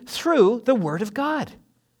praying through the Word of God.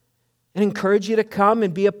 And encourage you to come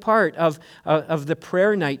and be a part of the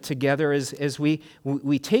prayer night together as we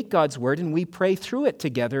take God's Word and we pray through it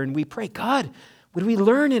together, and we pray, God, would we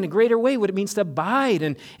learn in a greater way what it means to abide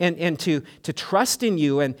and to trust in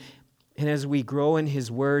you? And as we grow in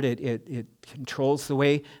His Word, it controls the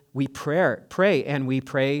way we pray, and we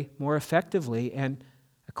pray more effectively and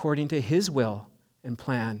according to His will and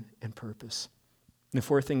plan and purpose. And the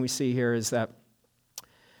fourth thing we see here is that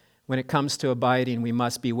when it comes to abiding, we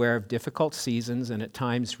must beware of difficult seasons and at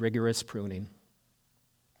times rigorous pruning.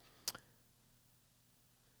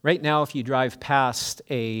 Right now, if you drive past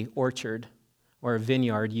a orchard or a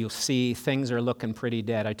vineyard, you'll see things are looking pretty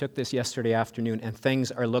dead. I took this yesterday afternoon, and things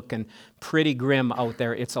are looking pretty grim out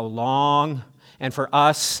there. It's a long, and for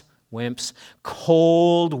us, wimps,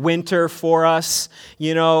 cold winter for us.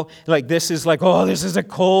 This is this is a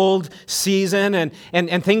cold season,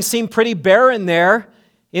 and things seem pretty barren there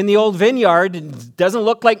in the old vineyard. It doesn't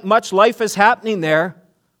look like much life is happening there,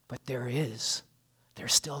 but there is.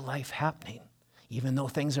 There's still life happening, even though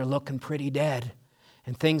things are looking pretty dead.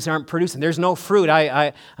 And things aren't producing. There's no fruit.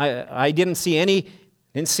 I didn't see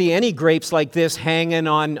any grapes like this hanging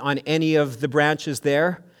on any of the branches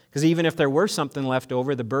there. Because even if there were something left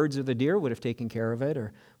over, the birds or the deer would have taken care of it,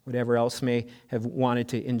 or whatever else may have wanted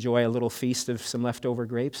to enjoy a little feast of some leftover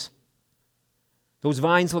grapes. Those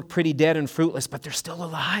vines look pretty dead and fruitless, but they're still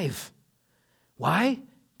alive. Why?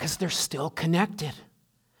 Because they're still connected.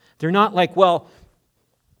 They're not like,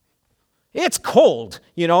 it's cold,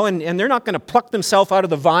 and they're not going to pluck themselves out of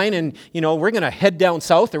the vine and, we're going to head down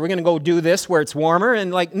south, or we're going to go do this where it's warmer.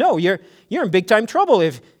 And no, you're in big time trouble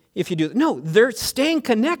if you do. No, they're staying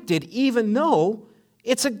connected even though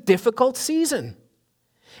it's a difficult season.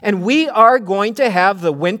 And we are going to have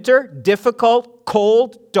the winter, difficult,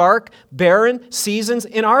 cold, dark, barren seasons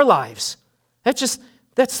in our lives. That's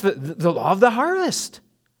the law of the harvest.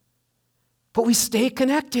 But we stay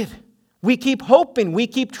connected. We keep hoping, we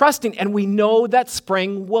keep trusting, and we know that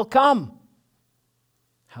spring will come.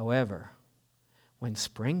 However, when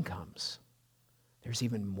spring comes, there's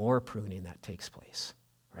even more pruning that takes place,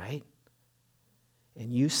 right?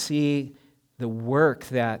 And you see the work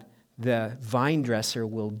that the vine dresser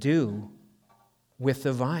will do with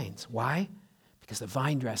the vines. Why? Because the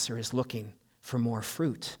vine dresser is looking for more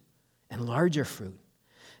fruit and larger fruit.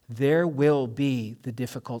 There will be the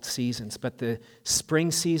difficult seasons, but the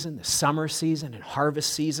spring season, the summer season, and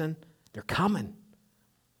harvest season, they're coming.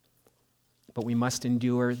 But we must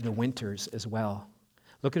endure the winters as well.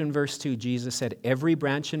 Look at in verse 2, Jesus said, every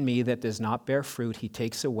branch in me that does not bear fruit, He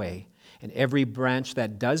takes away, and every branch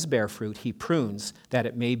that does bear fruit, He prunes, that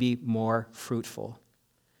it may be more fruitful.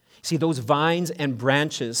 See, those vines and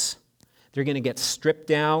branches, they're going to get stripped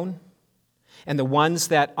down, and the ones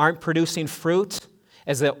that aren't producing fruit,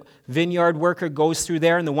 as the vineyard worker goes through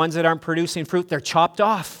there, and the ones that aren't producing fruit, they're chopped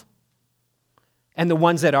off. And the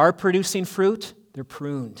ones that are producing fruit, they're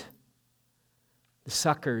pruned. The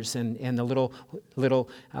suckers and the little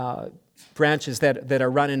branches that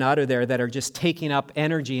are running out of there that are just taking up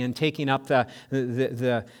energy and taking up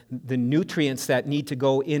the nutrients that need to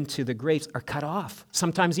go into the grapes are cut off.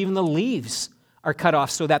 Sometimes even the leaves are cut off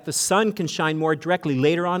so that the sun can shine more directly.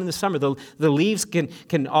 Later on in the summer, the leaves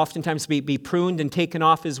can oftentimes be pruned and taken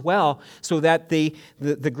off as well so that the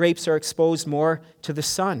grapes are exposed more to the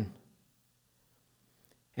sun.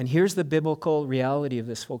 And here's the biblical reality of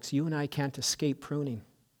this, folks. You and I can't escape pruning.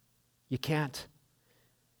 You can't.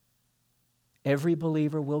 Every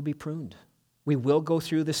believer will be pruned. We will go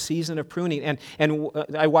through the season of pruning. And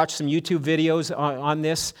I watched some YouTube videos on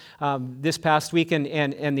this this past week,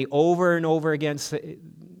 and the over and over again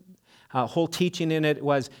whole teaching in it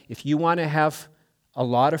was, if you want to have a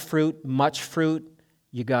lot of fruit, much fruit,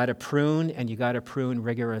 you got to prune, and you got to prune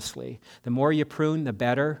rigorously. The more you prune, the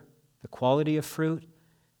better the quality of fruit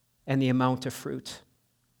and the amount of fruit.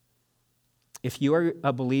 If you are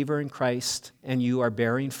a believer in Christ and you are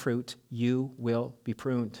bearing fruit, you will be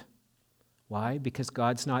pruned. Why? Because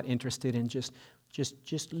God's not interested in just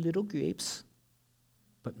little grapes,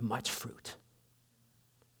 but much fruit.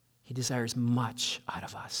 He desires much out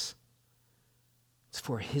of us. It's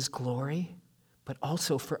for His glory, but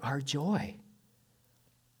also for our joy.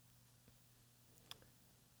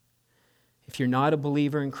 If you're not a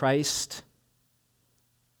believer in Christ,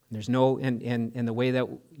 there's no, and the way that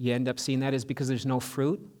you end up seeing that is because there's no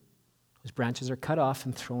fruit. Those branches are cut off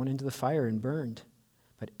and thrown into the fire and burned.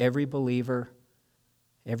 But every believer,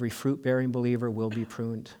 every fruit-bearing believer will be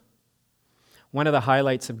pruned. One of the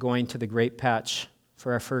highlights of going to the grape patch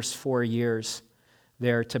for our first 4 years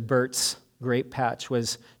there to Bert's grape patch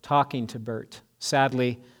was talking to Bert.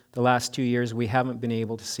 Sadly, the last 2 years we haven't been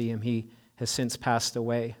able to see him. He has since passed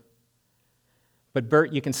away. But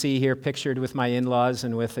Bert, you can see here pictured with my in-laws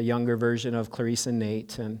and with a younger version of Clarice and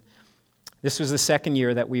Nate. And this was the second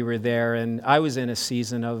year that we were there, and I was in a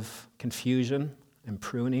season of confusion and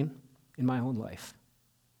pruning in my own life.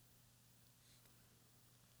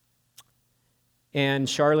 And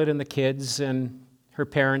Charlotte and the kids and her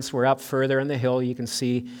parents were up further on the hill. You can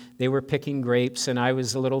see they were picking grapes, and I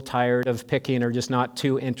was a little tired of picking or just not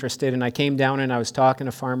too interested. And I came down and I was talking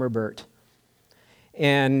to Farmer Bert.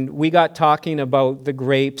 And we got talking about the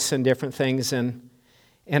grapes and different things, and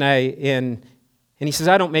he says,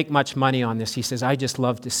 I don't make much money on this. He says, I just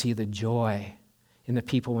love to see the joy in the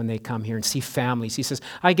people when they come here and see families. He says,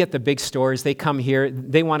 I get the big stores. They come here.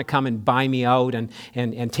 They want to come and buy me out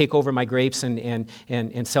and take over my grapes and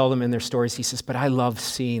sell them in their stores. He says, but I love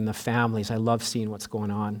seeing the families. I love seeing what's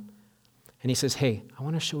going on. And he says, hey, I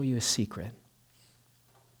want to show you a secret.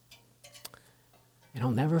 And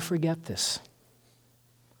I'll never forget this.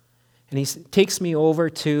 And he takes me over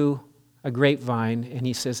to a grapevine, and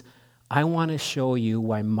he says, I want to show you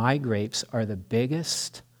why my grapes are the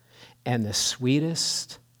biggest and the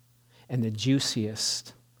sweetest and the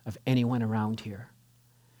juiciest of anyone around here.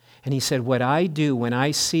 And he said, what I do when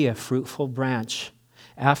I see a fruitful branch,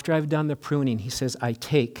 after I've done the pruning, he says, I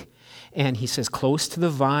take, and he says, close to the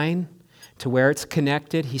vine, to where it's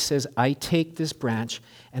connected, he says, I take this branch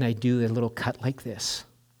and I do a little cut like this.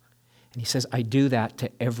 And he says, I do that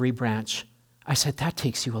to every branch. I said, that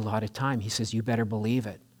takes you a lot of time. He says, you better believe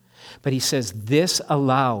it. But he says, this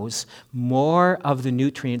allows more of the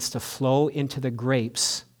nutrients to flow into the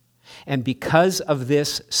grapes. And because of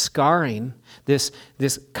this scarring, this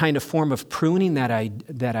kind of form of pruning that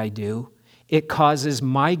I do, it causes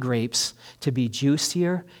my grapes to be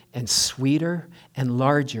juicier and sweeter and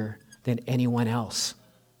larger than anyone else.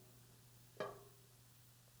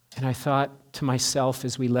 And I thought to myself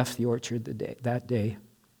as we left the orchard that day,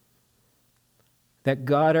 that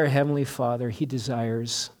God, our Heavenly Father, He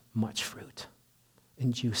desires much fruit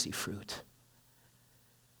and juicy fruit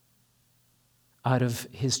out of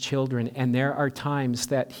His children. And there are times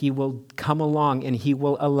that He will come along and He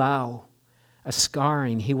will allow a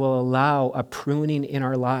scarring, He will allow a pruning in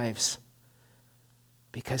our lives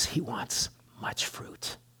because He wants much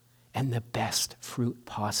fruit and the best fruit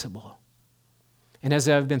possible. And as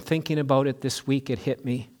I've been thinking about it this week, it hit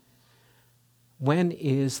me. When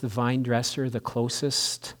is the vine dresser the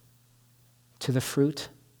closest to the fruit?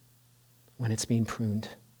 When it's being pruned.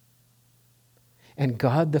 And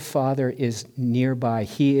God the Father is nearby.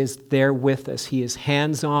 He is there with us. He is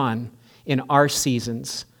hands-on in our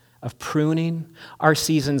seasons of pruning, our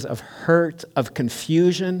seasons of hurt, of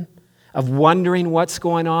confusion, of wondering what's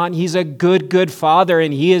going on. He's a good, good Father,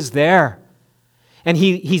 and He is there. And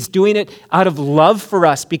he's doing it out of love for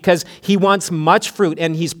us because He wants much fruit,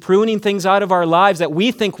 and He's pruning things out of our lives that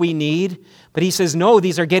we think we need. But He says, no,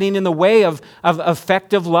 these are getting in the way of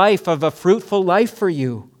effective life, of a fruitful life for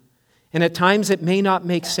you. And at times it may not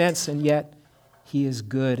make sense, and yet He is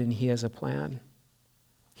good and He has a plan.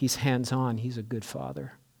 He's hands-on. He's a good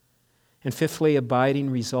Father. And fifthly, abiding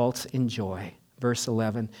results in joy. Verse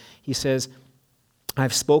 11, he says,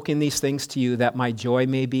 I've spoken these things to you that my joy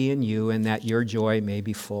may be in you and that your joy may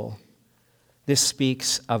be full. This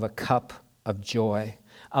speaks of a cup of joy,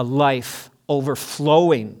 a life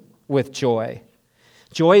overflowing with joy.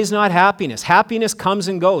 Joy is not happiness. Happiness comes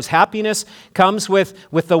and goes. Happiness comes with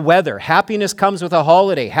the weather. Happiness comes with a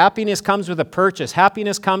holiday. Happiness comes with a purchase.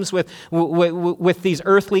 Happiness comes with these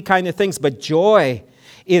earthly kind of things. But joy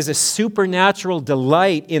is a supernatural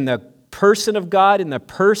delight in the person of God, in the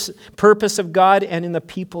purpose of God, and in the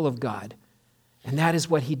people of God. And that is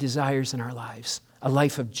what He desires in our lives, a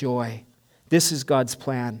life of joy. This is God's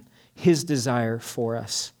plan, His desire for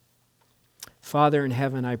us. Father in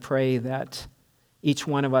heaven, I pray that each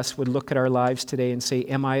one of us would look at our lives today and say,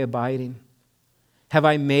 am I abiding? Have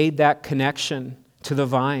I made that connection to the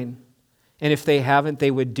vine? And if they haven't,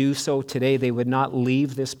 they would do so today. They would not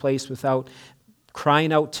leave this place without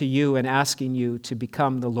crying out to you and asking you to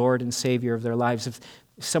become the Lord and Savior of their lives. If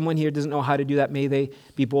someone here doesn't know how to do that, may they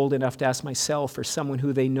be bold enough to ask myself or someone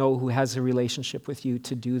who they know who has a relationship with you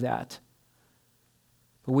to do that.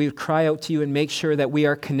 But we would cry out to you and make sure that we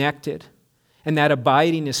are connected and that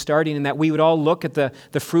abiding is starting, and that we would all look at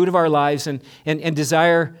the fruit of our lives and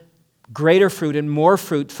desire greater fruit and more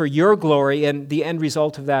fruit for your glory, and the end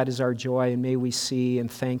result of that is our joy. And may we see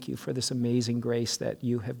and thank you for this amazing grace that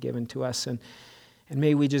you have given to us. And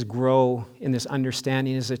may we just grow in this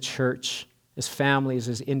understanding as a church, as families,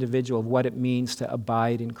 as individuals, of what it means to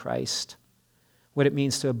abide in Christ, what it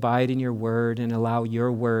means to abide in your word and allow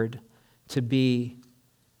your word to be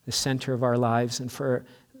the center of our lives and for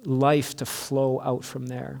life to flow out from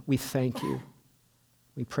there. We thank you.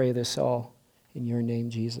 We pray this all in your name,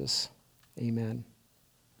 Jesus. Amen.